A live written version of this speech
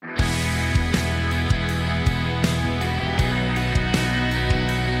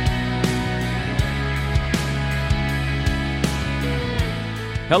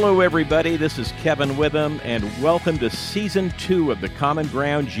Hello, everybody. This is Kevin Witham, and welcome to Season 2 of the Common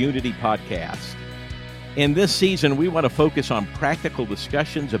Ground Unity Podcast. In this season, we want to focus on practical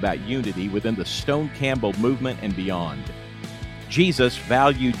discussions about unity within the Stone Campbell movement and beyond. Jesus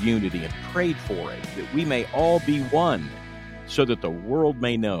valued unity and prayed for it, that we may all be one, so that the world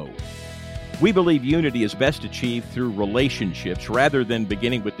may know. We believe unity is best achieved through relationships rather than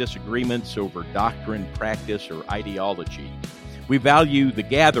beginning with disagreements over doctrine, practice, or ideology. We value the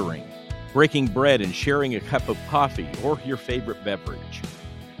gathering, breaking bread and sharing a cup of coffee or your favorite beverage.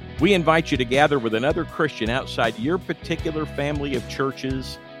 We invite you to gather with another Christian outside your particular family of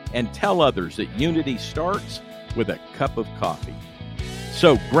churches and tell others that unity starts with a cup of coffee.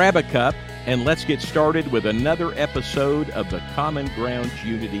 So grab a cup and let's get started with another episode of the Common Ground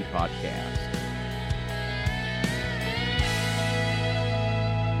Unity Podcast.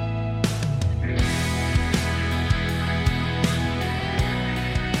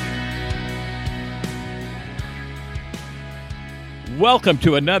 Welcome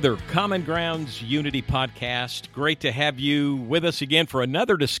to another Common Grounds Unity Podcast. Great to have you with us again for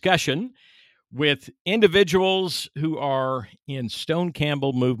another discussion with individuals who are in Stone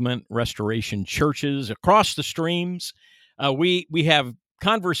Campbell Movement Restoration churches across the streams. We have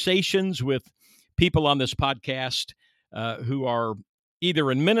conversations with people on this podcast who are either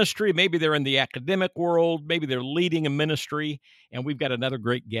in ministry, maybe they're in the academic world, maybe they're leading a ministry, and we've got another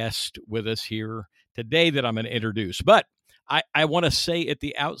great guest with us here today that I'm going to introduce. But I want to say at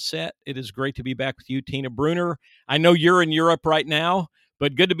the outset, it is great to be back with you, Tina Brunner. I know you're in Europe right now,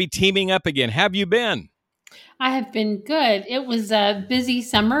 but good to be teaming up again. How have you been? I have been good. It was a busy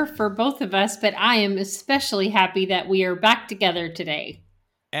summer for both of us, but I am especially happy that we are back together today.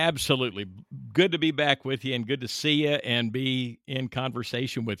 Absolutely. Good to be back with you and good to see you and be in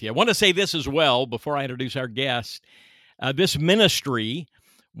conversation with you. I want to say this as well before I introduce our guest. This ministry,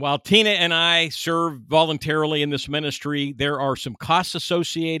 while Tina and I serve voluntarily in this ministry, there are some costs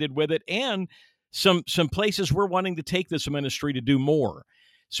associated with it and some places we're wanting to take this ministry to do more.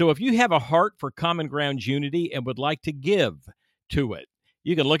 So if you have a heart for Common Ground Unity and would like to give to it,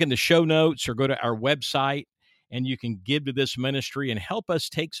 you can look in the show notes or go to our website and you can give to this ministry and help us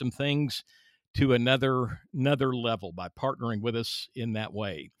take some things to another level by partnering with us in that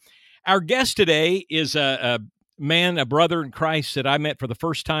way. Our guest today is a brother in Christ that I met for the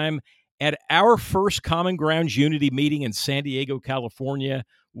first time at our first Common Grounds Unity meeting in San Diego, California,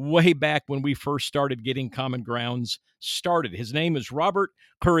 way back when we first started getting Common Grounds started. His name is Robert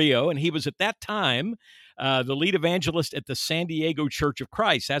Carrillo, and he was at that time the lead evangelist at the San Diego Church of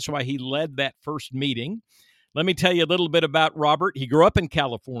Christ. That's why he led that first meeting. Let me tell you a little bit about Robert. He grew up in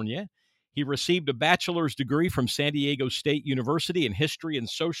California. He received a bachelor's degree from San Diego State University in history and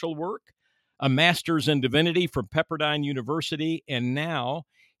social work, a master's in divinity from Pepperdine University, and now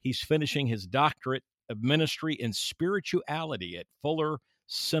he's finishing his doctorate of ministry in spirituality at Fuller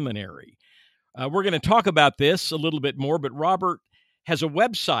Seminary. We're going to talk about this a little bit more, but Robert has a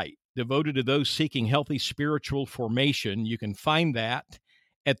website devoted to those seeking healthy spiritual formation. You can find that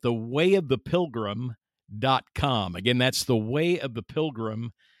at thewayofthepilgrim.com. Again, that's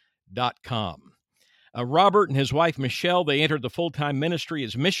thewayofthepilgrim.com. Robert and his wife, Michelle, they entered the full-time ministry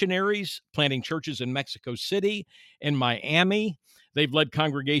as missionaries, planting churches in Mexico City and Miami. They've led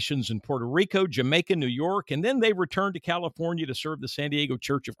congregations in Puerto Rico, Jamaica, New York, and then they returned to California to serve the San Diego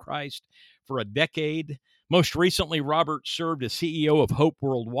Church of Christ for a decade. Most recently, Robert served as CEO of Hope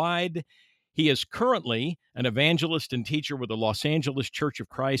Worldwide. He is currently an evangelist and teacher with the Los Angeles Church of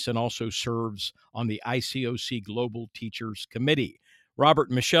Christ and also serves on the ICOC Global Teachers Committee. Robert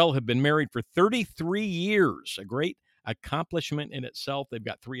and Michelle have been married for 33 years, a great accomplishment in itself. They've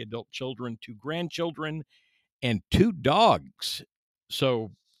got 3 adult children, 2 grandchildren, and 2 dogs.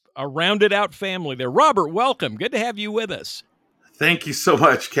 So a rounded out family there. Robert, welcome. Good to have you with us. Thank you so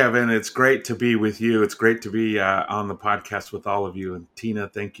much, Kevin. It's great to be with you. It's great to be on the podcast with all of you. And Tina,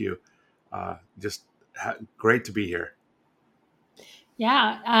 thank you. Great to be here.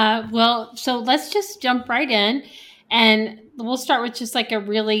 Yeah. So let's just jump right in. And we'll start with just like a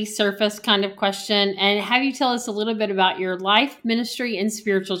really surface kind of question and have you tell us a little bit about your life, ministry, and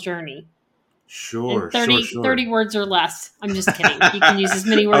spiritual journey. Sure, and 30, sure. 30 words or less. I'm just kidding. You can use as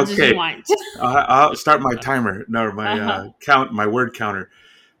many words as you want. I'll start my timer. No, my word counter.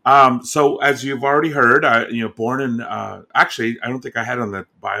 So as you've already heard, born in, actually, I don't think I had on the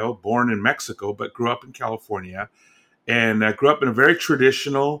bio, born in Mexico, but grew up in California and grew up in a very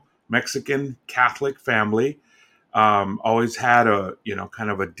traditional Mexican Catholic family. Always had kind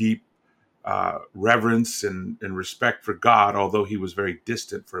of a deep reverence and respect for God, although he was very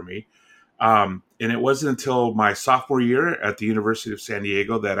distant for me. And it wasn't until my sophomore year at the University of San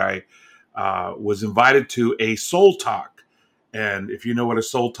Diego that I was invited to a Soul Talk. And if you know what a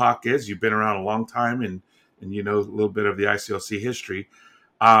Soul Talk is, you've been around a long time and you know a little bit of the ICLC history,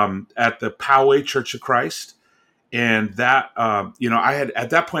 at the Poway Church of Christ. And that, I had, at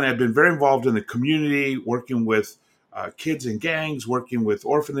that point, I'd been very involved in the community, working with kids in gangs, working with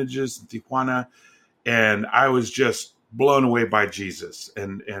orphanages in Tijuana. And I was just blown away by Jesus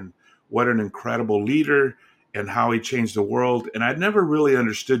and what an incredible leader and how he changed the world. And I'd never really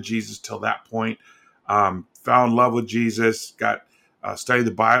understood Jesus till that point. Fell in love with Jesus, got studied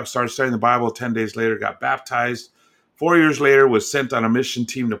the Bible, started studying the Bible. 10 days later, got baptized. 4 years later, was sent on a mission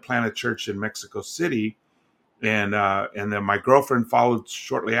team to plant a church in Mexico City. And then my girlfriend followed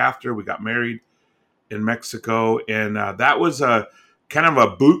shortly after. We got married in Mexico. And that was a kind of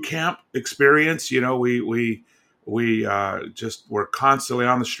a boot camp experience. You know, we just were constantly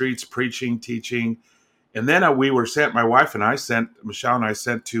on the streets, preaching, teaching. And then we were sent, Michelle and I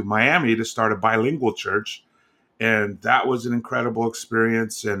sent to Miami to start a bilingual church. And that was an incredible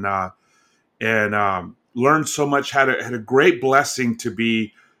experience, and learned so much. Had a great blessing to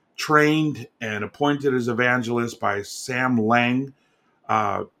be trained and appointed as evangelist by Sam Lang,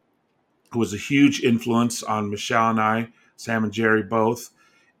 who was a huge influence on Michelle and I, Sam and Jerry both.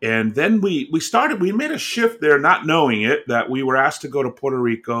 And then we made a shift there, not knowing it, that we were asked to go to Puerto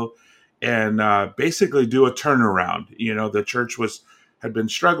Rico and basically do a turnaround. You know, the church had been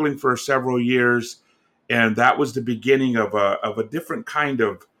struggling for several years. And that was the beginning of a different kind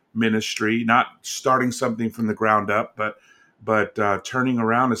of ministry, not starting something from the ground up, but turning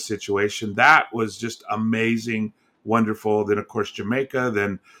around a situation. That was just amazing, wonderful. Then, of course, Jamaica,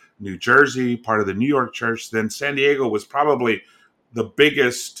 then New Jersey, part of the New York church. Then San Diego was probably the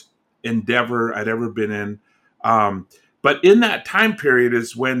biggest endeavor I'd ever been in. But in that time period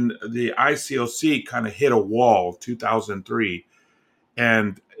is when the ICOC kind of hit a wall, 2003.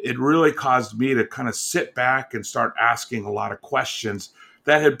 And it really caused me to kind of sit back and start asking a lot of questions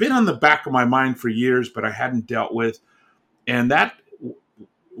that had been on the back of my mind for years, but I hadn't dealt with. And that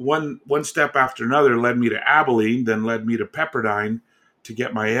one step after another led me to Abilene, then led me to Pepperdine to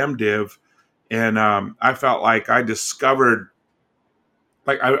get my MDiv. And I felt like I discovered,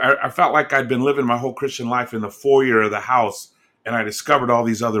 I felt like I'd been living my whole Christian life in the foyer of the house, and I discovered all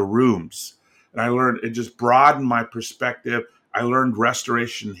these other rooms. And I learned, it just broadened my perspective. I learned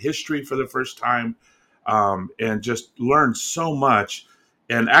restoration history for the first time, and just learned so much.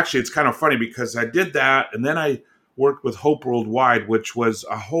 And actually, it's kind of funny because I did that, and then I worked with Hope Worldwide, which was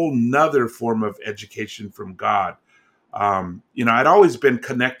a whole nother form of education from God. I'd always been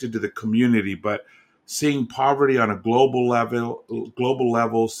connected to the community, but seeing poverty on a global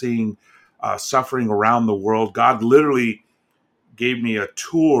level, seeing suffering around the world, God literally gave me a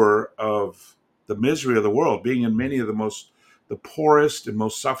tour of the misery of the world, being in many of the poorest and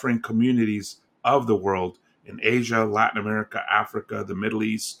most suffering communities of the world in Asia, Latin America, Africa, the Middle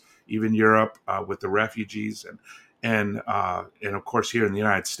East, even Europe, with the refugees, and of course here in the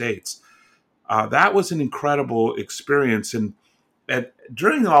United States. That was an incredible experience. And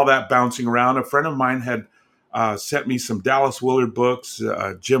during all that bouncing around, a friend of mine had sent me some Dallas Willard books.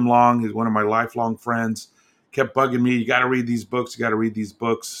 Jim Long, who's one of my lifelong friends, kept bugging me, you got to read these books,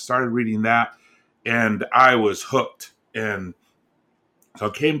 Started reading that, and I was hooked. And so I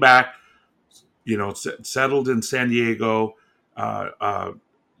came back, settled in San Diego,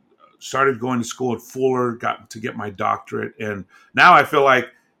 started going to school at Fuller, got to get my doctorate. And now I feel like,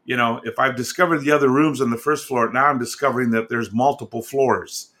 if I've discovered the other rooms on the first floor, now I'm discovering that there's multiple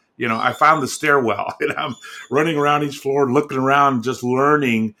floors. I found the stairwell, and I'm running around each floor, looking around, just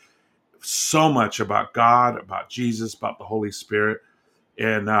learning so much about God, about Jesus, about the Holy Spirit.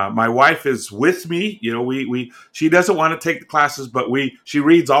 And my wife is with me. She doesn't want to take the classes, but she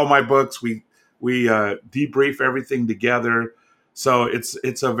reads all my books. We debrief everything together. So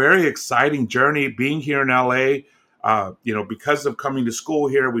it's a very exciting journey being here in LA. Because of coming to school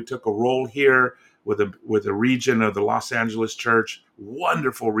here, we took a role here with a region of the Los Angeles church,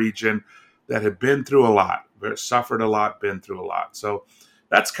 wonderful region that had been through a lot, suffered a lot, been through a lot. So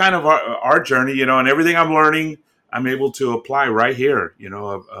that's kind of our journey, and everything I'm learning, I'm able to apply right here,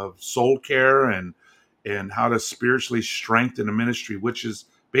 of soul care and how to spiritually strengthen a ministry, which is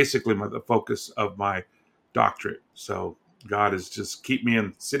basically the focus of my doctorate. So God is just keep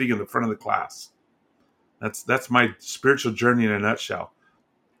me sitting in the front of the class. That's my spiritual journey in a nutshell.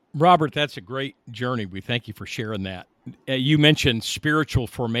 Robert, that's a great journey. We thank you for sharing that. You mentioned spiritual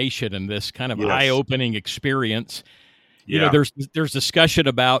formation and this kind of eye-opening experience. You know, there's discussion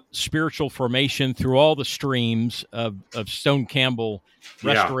about spiritual formation through all the streams of Stone Campbell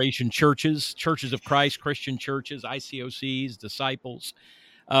Restoration churches, Churches of Christ, Christian churches, ICOCs, disciples.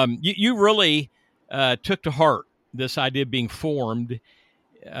 You really took to heart this idea of being formed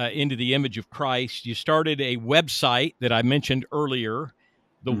into the image of Christ. You started a website that I mentioned earlier,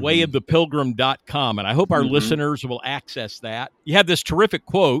 thewayofthepilgrim.com, and I hope our listeners will access that. You have this terrific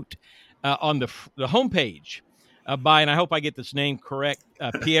quote on the homepage by, and I hope I get this name correct,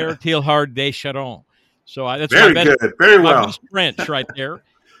 Pierre Teilhard de Chardin. So that's very good, very well. Best French right there.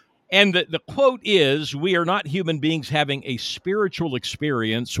 And the quote is, we are not human beings having a spiritual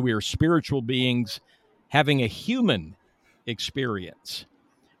experience. We are spiritual beings having a human experience.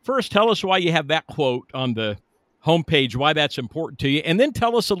 First, tell us why you have that quote on the homepage, why that's important to you, and then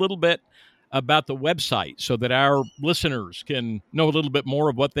tell us a little bit about the website so that our listeners can know a little bit more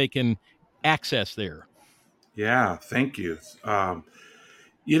of what they can access there. Yeah, thank you. I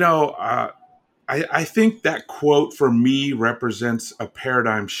think that quote for me represents a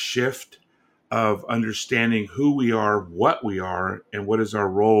paradigm shift of understanding who we are, what we are, and what is our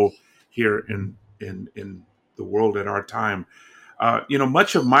role here in the world at our time.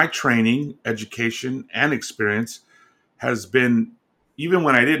 Much of my training, education, and experience has been, even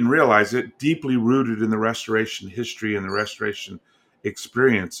when I didn't realize it, deeply rooted in the restoration history and the restoration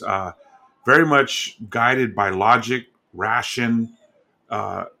experience. Very much guided by logic, rationality.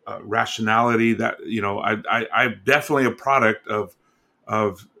 That I'm definitely a product of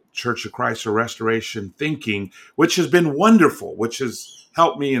Church of Christ or Restoration thinking, which has been wonderful, which has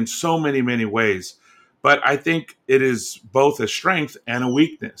helped me in so many, many ways. But I think it is both a strength and a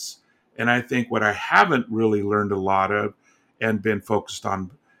weakness. And I think what I haven't really learned a lot of and been focused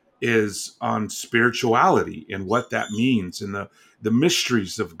on is on spirituality and what that means, and the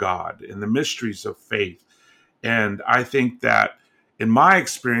mysteries of God and the mysteries of faith. And I think that in my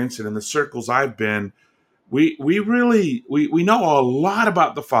experience and in the circles I've been, we know a lot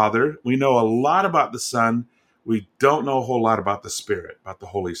about the Father. We know a lot about the Son. We don't know a whole lot about the Spirit, about the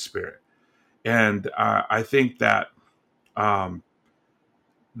Holy Spirit. And I think that that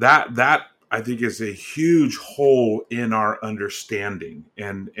I think is a huge hole in our understanding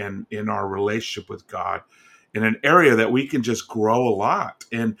and in our relationship with God, in an area that we can just grow a lot.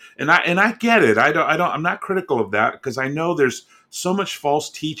 And I get it. I'm not critical of that, because I know there's so much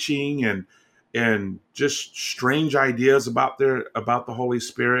false teaching and just strange ideas about the Holy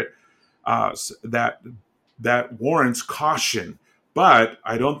Spirit that warrants caution. But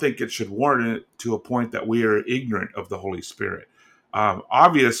I don't think it should warrant it to a point that we are ignorant of the Holy Spirit.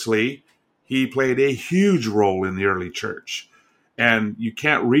 Obviously, he played a huge role in the early church. And you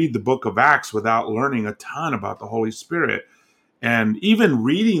can't read the book of Acts without learning a ton about the Holy Spirit. And even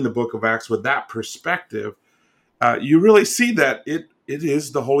reading the book of Acts with that perspective, you really see that it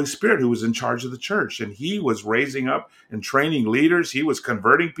is the Holy Spirit who was in charge of the church. And he was raising up and training leaders. He was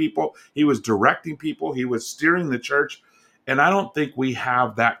converting people. He was directing people. He was steering the church. And I don't think we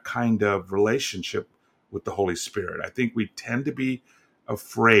have that kind of relationship with the Holy Spirit. I think we tend to be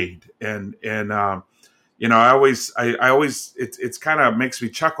afraid. And I always, it's kind of makes me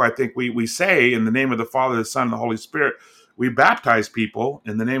chuckle. I think we say, in the name of the Father, the Son, and the Holy Spirit, we baptize people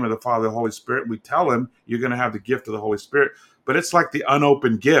in the name of the Father, the Holy Spirit. We tell them you're going to have the gift of the Holy Spirit, but it's like the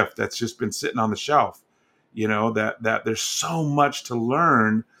unopened gift that's just been sitting on the shelf, that there's so much to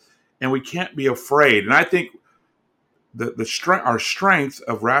learn, and we can't be afraid. And I think our strength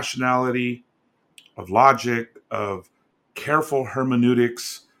of rationality, of logic, of careful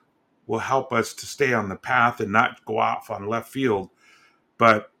hermeneutics will help us to stay on the path and not go off on left field.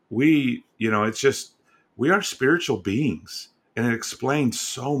 But we are spiritual beings, and it explains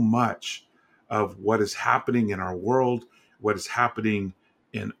so much of what is happening in our world, what is happening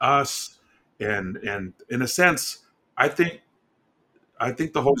in us. And in a sense, I think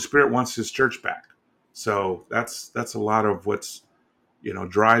the Holy Spirit wants his church back. So that's a lot of what's,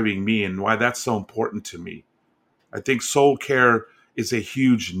 driving me and why that's so important to me. I think soul care is a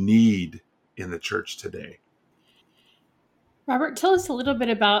huge need in the church today. Robert, tell us a little bit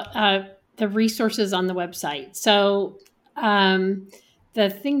about the resources on the website. So the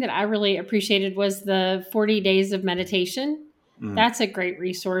thing that I really appreciated was the 40 days of meditation. That's a great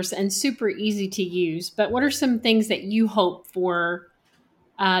resource and super easy to use. But what are some things that you hope for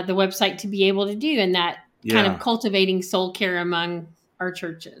the website to be able to do in that kind of cultivating soul care among our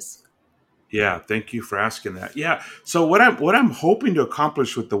churches? Yeah, thank you for asking that. Yeah, so what I'm hoping to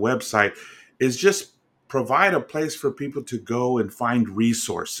accomplish with the website is just provide a place for people to go and find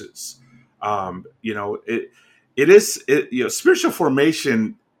resources. Spiritual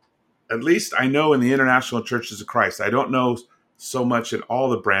formation at least I know in the International Churches of Christ, I don't know so much in all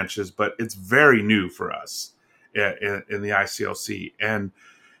the branches, but it's very new for us in the ICLC.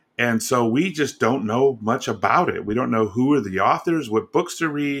 And so we just don't know much about it. We don't know who are the authors, what books to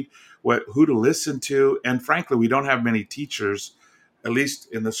read, who to listen to. And frankly, we don't have many teachers, at least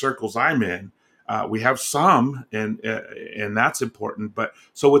in the circles I'm in. We have some, and that's important. But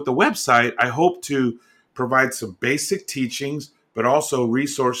so with the website, I hope to provide some basic teachings, but also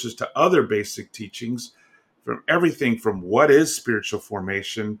resources to other basic teachings, from everything from what is spiritual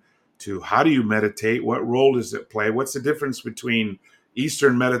formation to how do you meditate, what role does it play, what's the difference between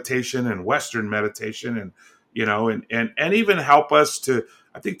Eastern meditation and Western meditation, and and even help us to.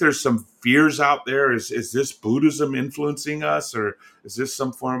 I think there's some fears out there. Is this Buddhism influencing us, or is this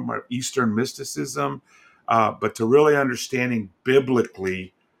some form of Eastern mysticism? But to really understanding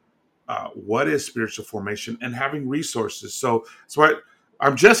biblically what is spiritual formation and having resources. So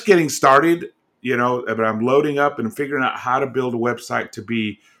I'm just getting started, but I'm loading up and figuring out how to build a website to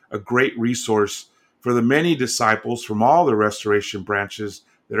be a great resource for the many disciples from all the restoration branches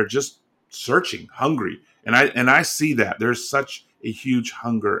that are just searching, hungry. And I see that there's such a huge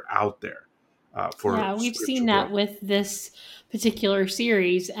hunger out there for. Yeah, we've seen that with this particular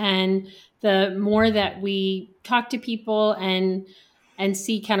series, and the more that we talk to people and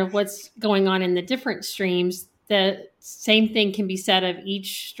see kind of what's going on in the different streams, the same thing can be said of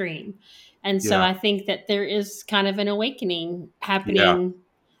each stream. And so I think that there is kind of an awakening happening,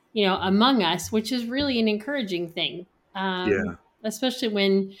 among us, which is really an encouraging thing. Especially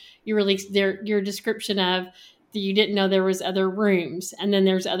when you release your description of you didn't know there was other rooms, and then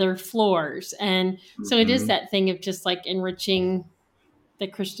there's other floors. And so it is that thing of just like enriching the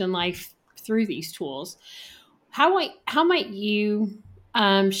Christian life through these tools. How might you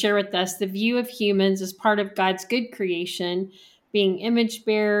share with us the view of humans as part of God's good creation, being image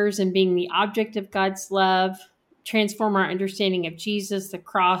bearers and being the object of God's love, transform our understanding of Jesus, the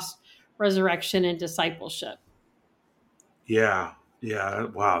cross, resurrection, and discipleship? Yeah.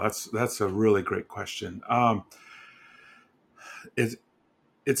 Wow, that's a really great question.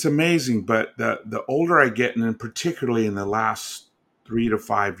 It's amazing, but the older I get, and particularly in the last 3 to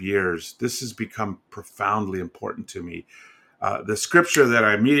 5 years, this has become profoundly important to me. The scripture that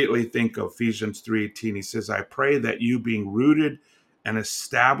I immediately think of, Ephesians 3:18, he says, "I pray that you, being rooted and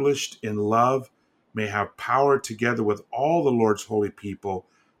established in love, may have power together with all the Lord's holy people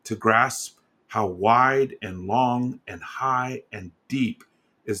to grasp how wide and long and high and deep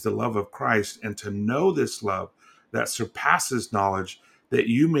is the love of Christ, and to know this love that surpasses knowledge, that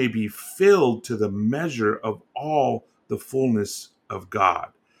you may be filled to the measure of all the fullness of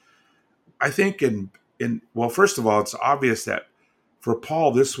God." I think well, first of all, it's obvious that for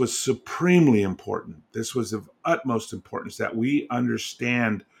Paul, this was supremely important. This was of utmost importance that we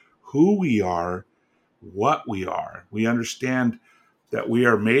understand who we are, what we are. We understand that we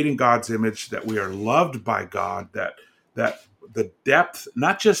are made in God's image, that we are loved by God, that the depth,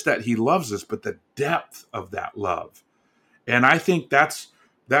 not just that he loves us, but the depth of that love. And I think that's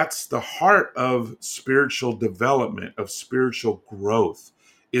the heart of spiritual development, of spiritual growth,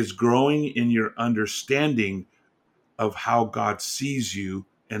 is growing in your understanding of how God sees you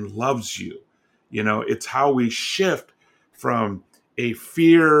and loves you. It's how we shift from a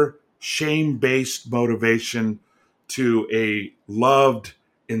fear, shame-based motivation to a loved,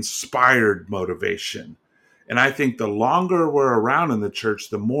 inspired motivation. And I think the longer we're around in the church,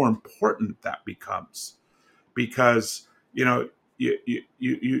 the more important that becomes, because I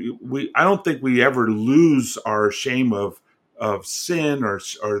don't think we ever lose our shame of sin or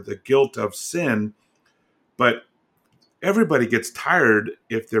the guilt of sin, but everybody gets tired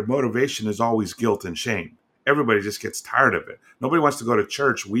if their motivation is always guilt and shame. Everybody just gets tired of it. Nobody wants to go to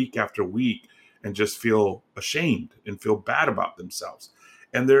church week after week and just feel ashamed and feel bad about themselves.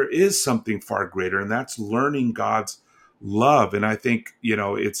 And there is something far greater, and that's learning God's love. And I think,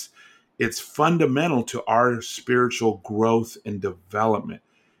 it's fundamental to our spiritual growth and development.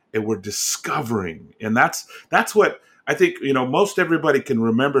 And we're discovering. And that's what I think, most everybody can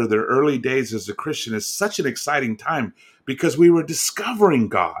remember their early days as a Christian is such an exciting time, because we were discovering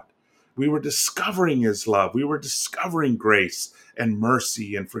God. We were discovering his love. We were discovering grace and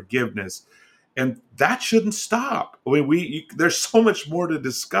mercy and forgiveness. And that shouldn't stop. I mean, there's so much more to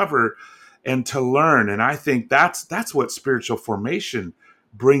discover and to learn. And I think that's what spiritual formation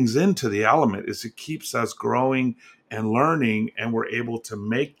brings into the element, is it keeps us growing and learning, and we're able to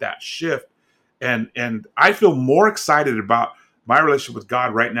make that shift. And I feel more excited about my relationship with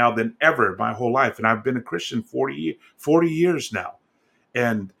God right now than ever in my whole life. And I've been a Christian 40 years now.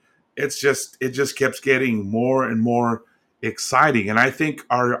 And it just keeps getting more and more exciting. And I think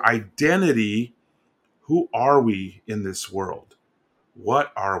our identity, who are we in this world?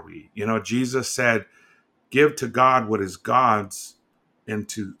 What are we? Jesus said, give to God what is God's and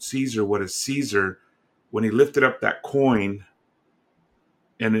to Caesar what is Caesar. When he lifted up that coin,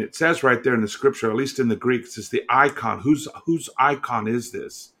 and it says right there in the scripture, at least in the Greek, it says the icon. Whose icon is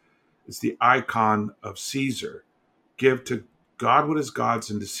this? It's the icon of Caesar. Give to God what is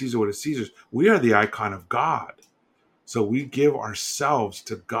God's and to Caesar what is Caesar's. We are the icon of God. So we give ourselves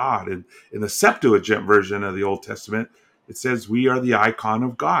to God. And in the Septuagint version of the Old Testament, it says we are the icon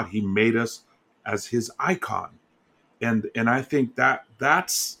of God. He made us as his icon. And I think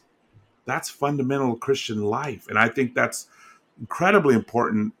that's fundamental Christian life. And I think that's incredibly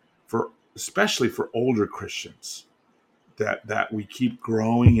important especially for older Christians, that we keep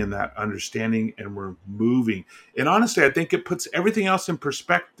growing in that understanding and we're moving. And honestly, I think it puts everything else in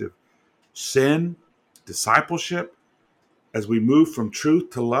perspective. Sin, discipleship, as we move from truth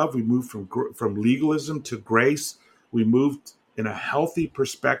to love, we move from legalism to grace. We moved in a healthy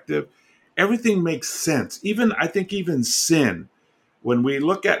perspective. Everything makes sense. I think even sin, when we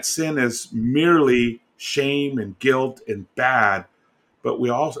look at sin as merely shame and guilt and bad, but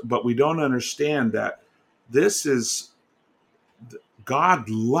we don't understand that this is God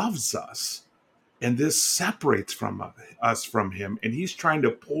loves us, and this separates us from him, and he's trying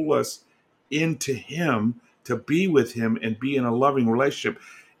to pull us into him to be with him and be in a loving relationship.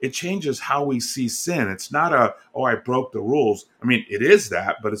 It changes how we see sin. It's not I broke the rules. I mean, it is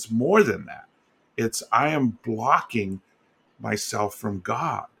that, but it's more than that. It's I am blocking myself from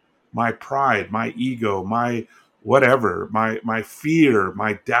God, my pride, my ego, my whatever, my fear,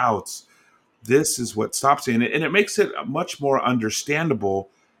 my doubts. This is what stops me. And it makes it much more understandable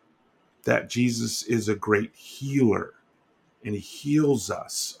that Jesus is a great healer, and he heals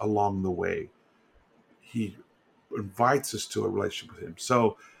us along the way. He invites us to a relationship with him.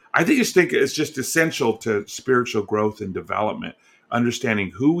 So I think it's just essential to spiritual growth and development,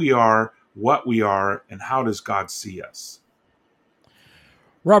 understanding who we are, what we are, and how does God see us.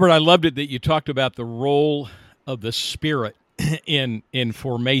 Robert, I loved it that you talked about the role of the Spirit in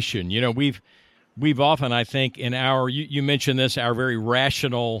formation. We've often, I think, in you mentioned this, our very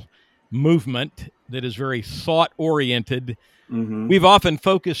rational movement that is very thought-oriented. Mm-hmm. We've often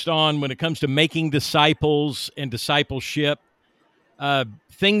focused on, when it comes to making disciples and discipleship,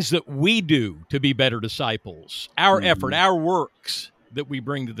 things that we do to be better disciples, our effort, our works that we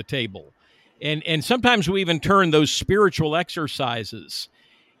bring to the table. And sometimes we even turn those spiritual exercises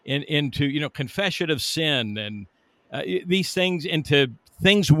into, confession of sin and these things into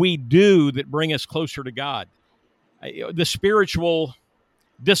things we do that bring us closer to God. The spiritual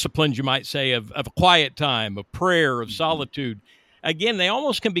disciplines, you might say, of a quiet time, of prayer, of solitude. Again, they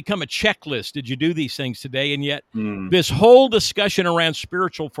almost can become a checklist. Did you do these things today? And yet this whole discussion around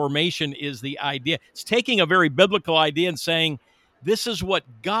spiritual formation is the idea. It's taking a very biblical idea and saying, this is what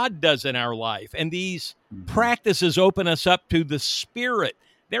God does in our life. And these practices open us up to the Spirit.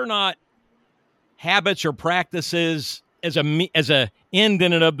 They're not habits or practices as a end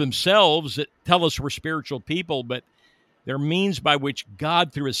in and of themselves that tell us we're spiritual people, but they're means by which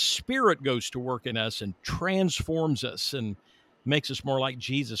God, through his Spirit, goes to work in us and transforms us and makes us more like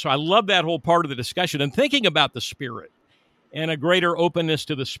Jesus. So I love that whole part of the discussion and thinking about the Spirit and a greater openness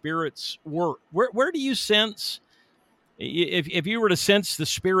to the Spirit's work. Where do you sense, if you were to sense the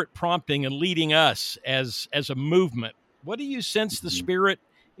Spirit prompting and leading us as a movement, what do you sense the Spirit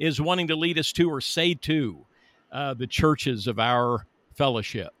is wanting to lead us to or say to the churches of our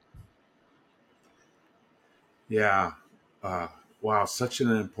fellowship? Yeah. Wow, such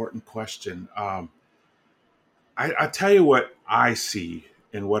an important question. I tell you what I see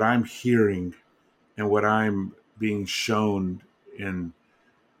and what I'm hearing and what I'm being shown in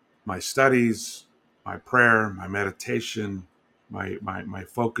my studies, my prayer, my meditation, my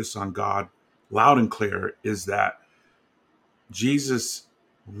focus on God, loud and clear, is that Jesus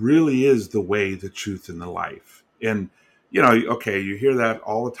really is the way, the truth, and the life. And, you hear that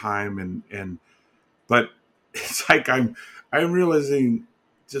all the time, but it's like I'm realizing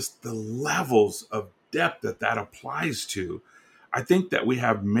just the levels of depth that applies to. I think that we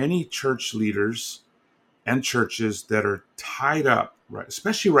have many church leaders and churches that are tied up, right,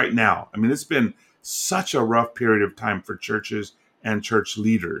 especially right now. I mean, it's been such a rough period of time for churches and church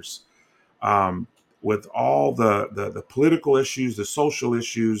leaders, with all the political issues, the social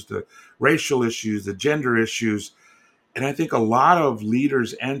issues, the racial issues, the gender issues. And I think a lot of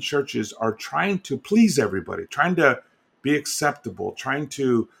leaders and churches are trying to please everybody, trying to be acceptable, trying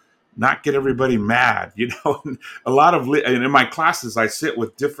to not get everybody mad. A lot of, and in my classes, I sit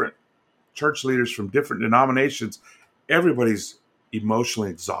with different church leaders from different denominations, everybody's emotionally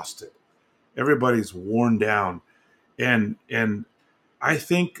exhausted. Everybody's worn down. And I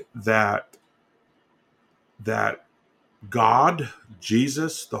think that God,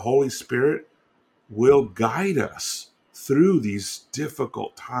 Jesus, the Holy Spirit will guide us through these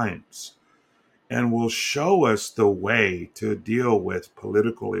difficult times and will show us the way to deal with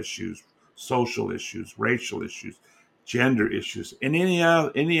political issues, social issues, racial issues, gender issues, and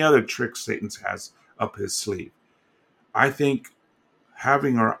any other tricks Satan has up his sleeve. I think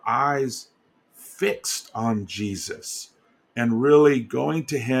having our eyes fixed on Jesus and really going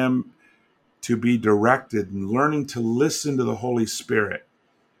to him to be directed and learning to listen to the Holy Spirit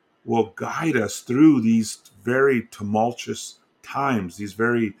will guide us through these very tumultuous times, these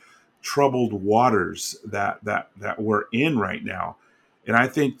very troubled waters that we're in right now. And I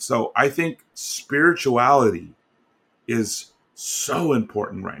think spirituality is so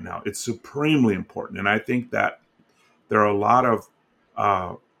important right now. It's supremely important. And I think that there are a lot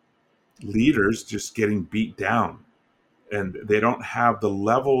of leaders just getting beat down, and they don't have the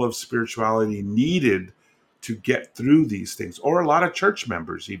level of spirituality needed to get through these things, or a lot of church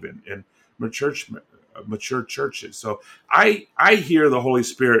members, even in mature churches. So I hear the Holy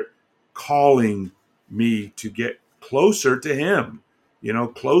Spirit calling me to get closer to him,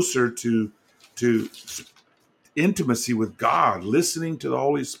 closer to intimacy with God, listening to the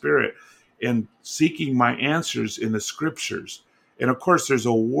Holy Spirit and seeking my answers in the scriptures. And of course, there's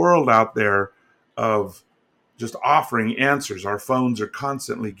a world out there of just offering answers. Our phones are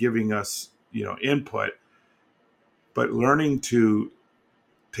constantly giving us, input, but learning to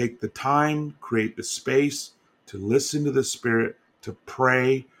take the time, create the space to listen to the Spirit, to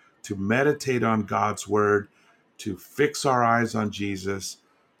pray, to meditate on God's word, to fix our eyes on Jesus,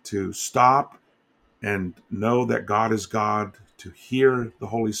 to stop and know that God is God, to hear the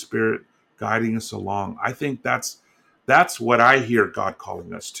Holy Spirit guiding us along. I think that's what I hear God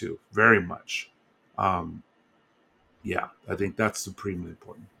calling us to very much. I think that's supremely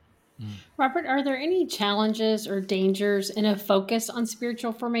important. Robert, are there any challenges or dangers in a focus on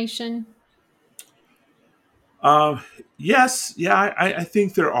spiritual formation? Yes, yeah, I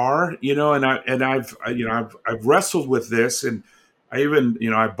think there are, I've wrestled with this, and I even,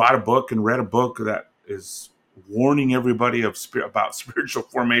 I bought a book and read a book that is warning everybody about spiritual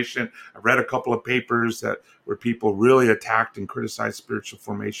formation. I read a couple of papers where people really attacked and criticized spiritual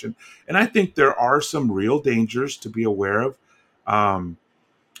formation, and I think there are some real dangers to be aware of.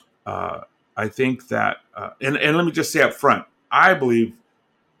 I think that, and let me just say up front, I believe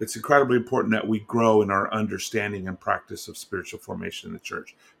it's incredibly important that we grow in our understanding and practice of spiritual formation in the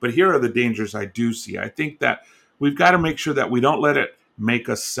church. But here are the dangers I do see. I think that we've got to make sure that we don't let it make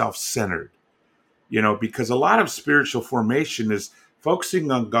us self-centered, because a lot of spiritual formation is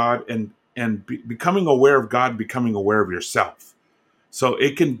focusing on God and becoming aware of God, becoming aware of yourself. So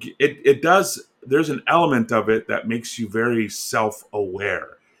it does, there's an element of it that makes you very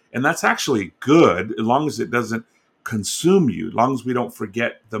self-aware. And that's actually good, as long as it doesn't consume you, as long as we don't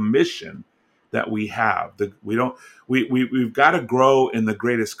forget the mission that we have. We've got to grow in the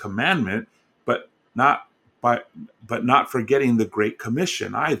greatest commandment, but not forgetting the Great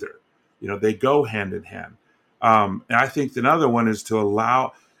Commission either. They go hand in hand. And I think another one is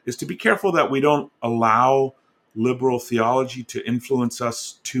to be careful that we don't allow liberal theology to influence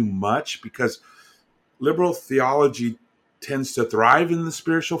us too much, because liberal theology tends to thrive in the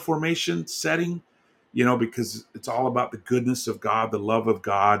spiritual formation setting, because it's all about the goodness of God, the love of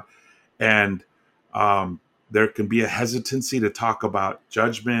God. And there can be a hesitancy to talk about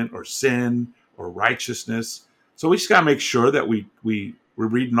judgment or sin or righteousness. So we just got to make sure that we're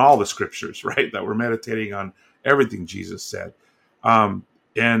reading all the scriptures, right? That we're meditating on everything Jesus said.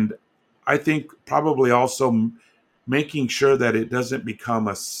 And I think probably also making sure that it doesn't become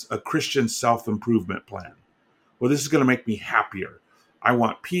a Christian self-improvement plan. Well, this is going to make me happier. I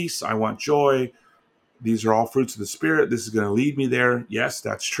want peace. I want joy. These are all fruits of the Spirit. This is going to lead me there. Yes,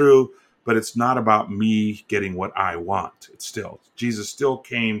 that's true. But it's not about me getting what I want. Jesus still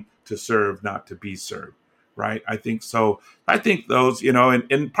came to serve, not to be served. Right? I think so. I think those,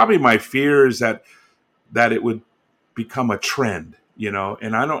 and probably my fear is that it would become a trend,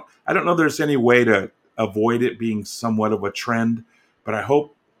 and I don't know there's any way to avoid it being somewhat of a trend, but I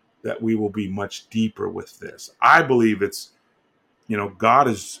hope that we will be much deeper with this. I believe it's, God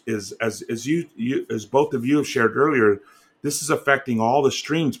is as both of you have shared earlier, this is affecting all the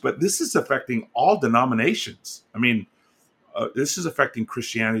streams, but this is affecting all denominations. I mean, this is affecting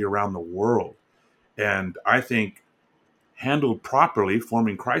Christianity around the world. And I think handled properly,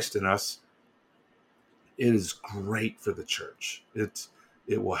 forming Christ in us, it is great for the church. It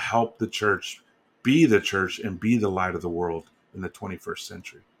will help the church be the church and be the light of the world in the 21st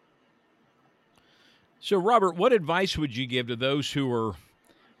century. So, Robert, what advice would you give to those who are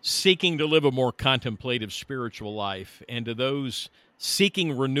seeking to live a more contemplative spiritual life, and to those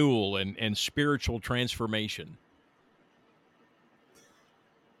seeking renewal and spiritual transformation?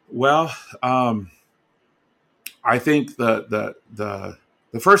 Well, I think the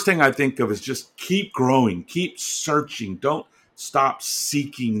first thing I think of is just keep growing, keep searching. Don't stop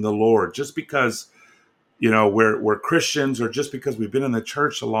seeking the Lord. Just because, we're Christians, or just because we've been in the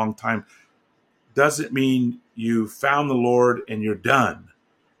church a long time, doesn't mean you found the Lord and you're done.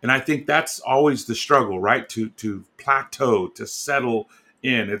 And I think that's always the struggle, right? To plateau, to settle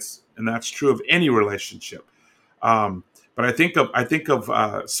in. And that's true of any relationship. But I think of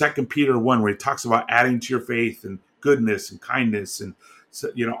 2 Peter 1, where he talks about adding to your faith and goodness and kindness, and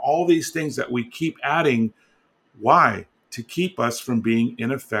all these things that we keep adding. Why? To keep us from being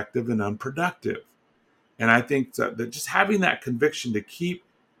ineffective and unproductive. And I think that just having that conviction to keep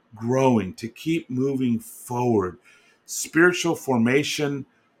growing, to keep moving forward, spiritual formation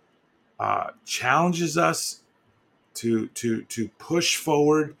challenges us to push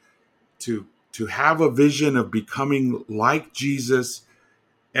forward, to have a vision of becoming like Jesus.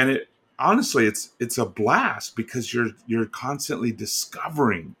 And it honestly, it's a blast, because you're constantly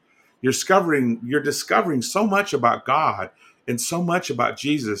discovering so much about God, and so much about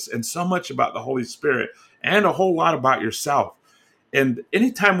Jesus, and so much about the Holy Spirit, and a whole lot about yourself. And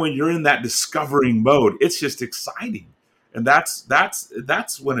anytime when you're in that discovering mode, it's just exciting. And that's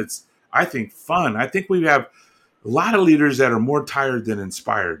when it's, I think, fun. I think we have a lot of leaders that are more tired than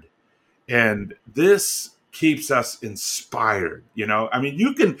inspired. And this keeps us inspired. I mean,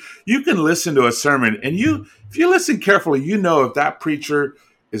 you can listen to a sermon, and if you listen carefully, if that preacher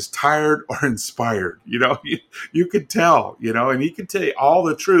is tired or inspired. You could tell, and he can tell you all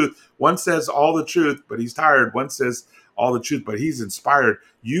the truth. One says all the truth, but he's tired. One says all the truth, but he's inspired.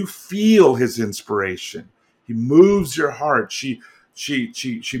 You feel his inspiration. He moves your heart. She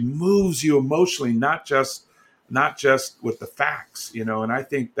moves you emotionally, not just with the facts, and I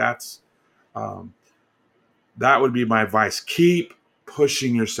think that's that would be my advice. Keep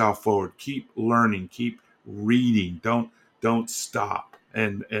pushing yourself forward. Keep learning. Keep reading. Don't stop.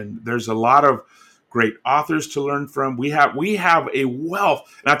 And there's a lot of great authors to learn from. We have a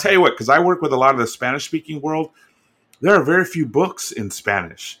wealth. And I'll tell you what, because I work with a lot of the Spanish-speaking world, there are very few books in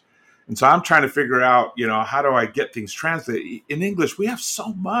Spanish. And so I'm trying to figure out, how do I get things translated? In English, we have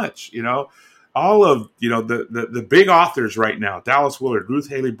so much, all of, the big authors right now, Dallas Willard, Ruth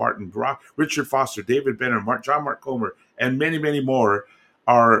Haley Barton, Richard Foster, David Benner, John Mark Comer, and many, many more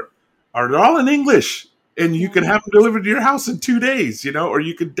are all in English. And you can have them delivered to your house in 2 days, or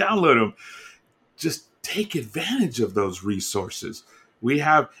you can download them. Just take advantage of those resources. We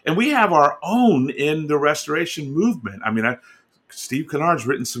have our own in the restoration movement. I mean, Steve Kennard's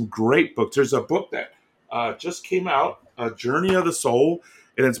written some great books. There's a book that just came out, A Journey of the Soul,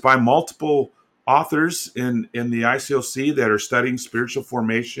 and it's by multiple authors in the ICOC that are studying spiritual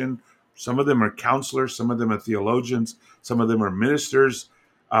formation. Some of them are counselors, some of them are theologians, some of them are ministers,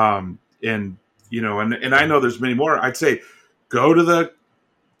 and I know there's many more. I'd say go to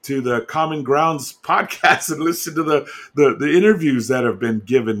the Common Grounds podcast and listen to the interviews that have been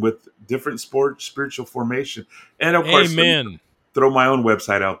given with different spiritual formation. And of course, amen. Throw my own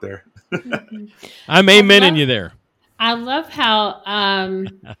website out there. I'm amening you there. I love how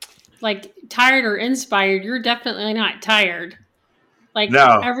tired or inspired, you're definitely not tired.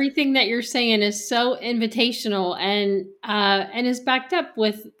 No. Everything that you're saying is so invitational and is backed up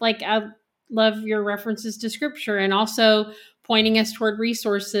with, I love your references to scripture, and also pointing us toward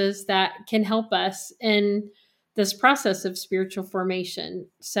resources that can help us in this process of spiritual formation.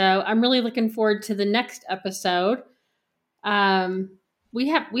 So I'm really looking forward to the next episode. We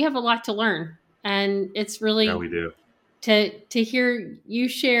have a lot to learn, and it's really we do. To hear you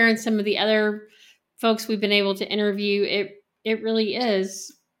share, and some of the other folks we've been able to interview. It really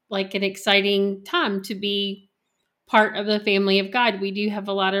is like an exciting time to be part of the family of God. We do have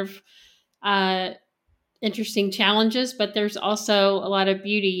a lot of interesting challenges, but there's also a lot of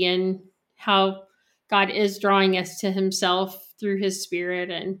beauty in how God is drawing us to himself through his Spirit.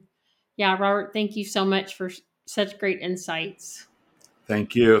 And yeah, Robert, thank you so much for such great insights.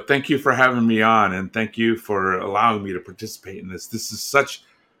 Thank you. Thank you for having me on, and thank you for allowing me to participate in this. This is such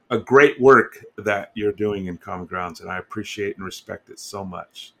a great work that you're doing in Common Grounds, and I appreciate and respect it so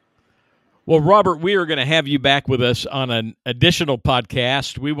much. Well, Robert, we are going to have you back with us on an additional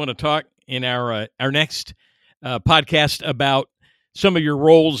podcast. We want to talk in our next podcast about some of your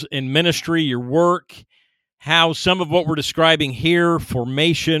roles in ministry, your work, how some of what we're describing here,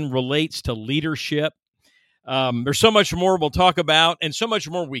 formation, relates to leadership. There's so much more we'll talk about, and so much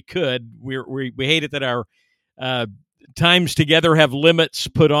more we could. We hate it that our times together have limits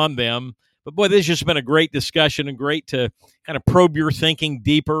put on them. But boy, this has just been a great discussion and great to kind of probe your thinking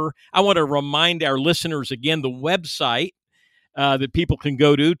deeper. I want to remind our listeners again, the website that people can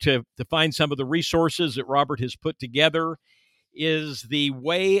go to find some of the resources that Robert has put together is the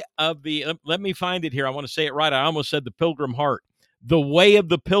way of the, let me find it here. I want to say it right. I almost said the Pilgrim Heart.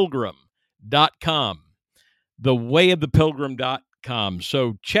 thewayofthepilgrim.com. thewayofthepilgrim.com.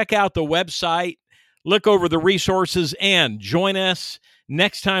 So check out the website, look over the resources, and join us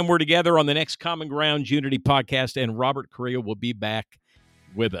next time we're together on the next Common Ground Unity podcast, and Robert Correa will be back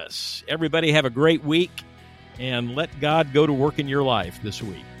with us. Everybody have a great week, and let God go to work in your life this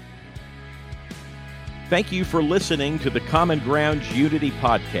week. Thank you for listening to the Common Ground Unity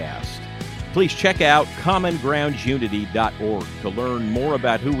podcast. Please check out commongroundsunity.org to learn more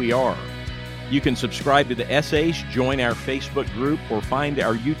about who we are. You can subscribe to the essays, join our Facebook group, or find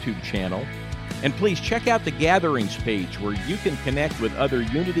our YouTube channel. And please check out the Gatherings page where you can connect with other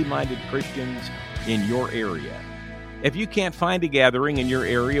Unity-minded Christians in your area. If you can't find a gathering in your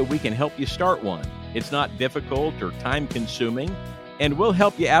area, we can help you start one. It's not difficult or time-consuming, and we'll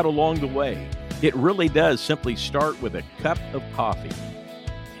help you out along the way. It really does simply start with a cup of coffee.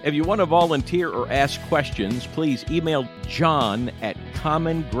 If you want to volunteer or ask questions, please email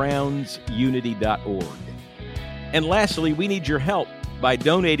john@commongroundsunity.org. And lastly, we need your help by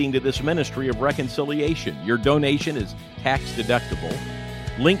donating to this ministry of reconciliation. Your donation is tax deductible.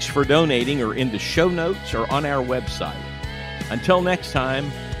 Links for donating are in the show notes or on our website. Until next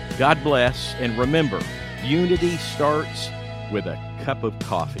time, God bless, and remember, unity starts with a cup of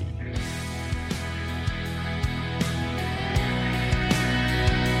coffee.